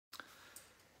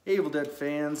Hey Evil Dead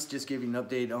fans, just giving an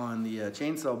update on the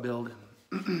chainsaw build.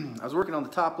 I was working on the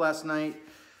top last night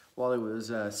while it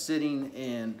was sitting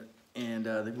and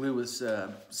the glue was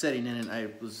setting in it. I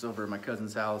was over at my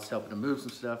cousin's house helping him move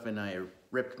some stuff and I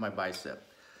ripped my bicep.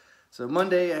 So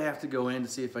Monday I have to go in to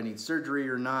see if I need surgery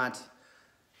or not.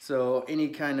 So any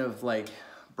kind of like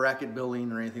bracket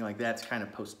building or anything like that's kind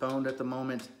of postponed at the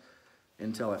moment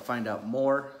until I find out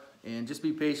more. And just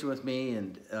be patient with me,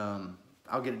 and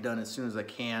I'll get it done as soon as I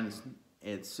can,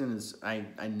 as soon as I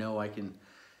know I can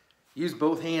use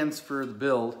both hands for the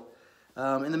build.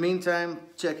 In the meantime,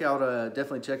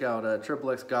 definitely check out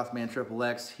XXX Gothman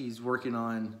XXX. He's working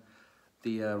on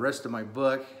the rest of my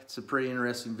book. It's a pretty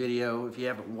interesting video. If you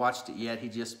haven't watched it yet, he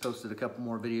just posted a couple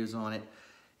more videos on it,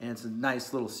 and it's a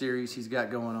nice little series he's got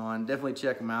going on. Definitely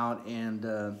check him out, and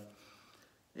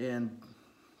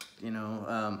you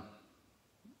know.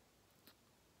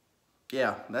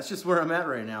 Yeah, that's just where I'm at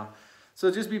right now. So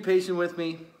just be patient with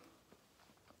me.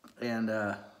 And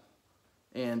I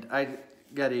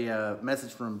got a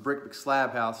message from Brick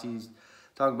Slab House. He's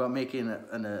talking about making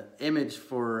an image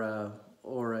for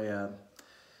or a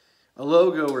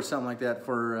logo or something like that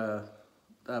for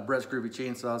Brett's Groovy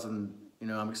Chainsaws, and you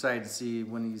know, I'm excited to see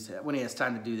when he has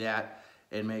time to do that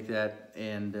and make that.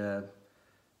 And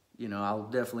you know, I'll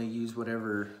definitely use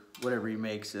whatever he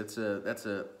makes. That's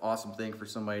a awesome thing for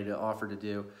somebody to offer to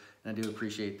do, and I do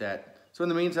appreciate that. So in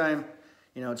the meantime,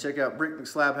 you know, check out Brick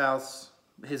Slab House,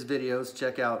 his videos.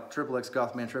 Check out XXX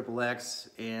Gothman XXX,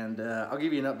 and I'll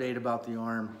give you an update about the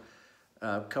arm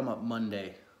come up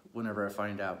Monday whenever I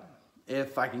find out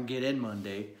if I can get in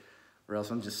Monday, or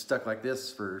else I'm just stuck like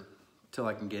this till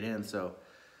I can get in. So,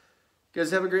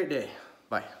 guys, have a great day.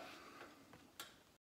 Bye.